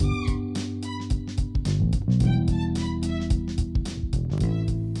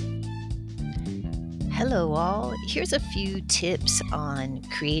Hello, all. Here's a few tips on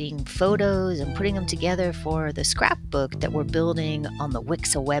creating photos and putting them together for the scrapbook that we're building on the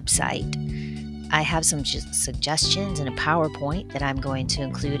WCSA website. I have some suggestions and a PowerPoint that I'm going to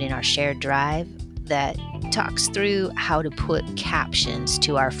include in our shared drive that talks through how to put captions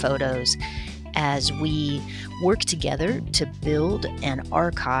to our photos as we work together to build an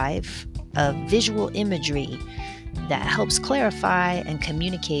archive of visual imagery that helps clarify and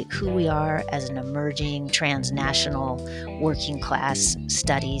communicate who we are as an emerging transnational working class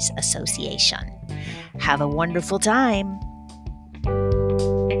studies association. Have a wonderful time.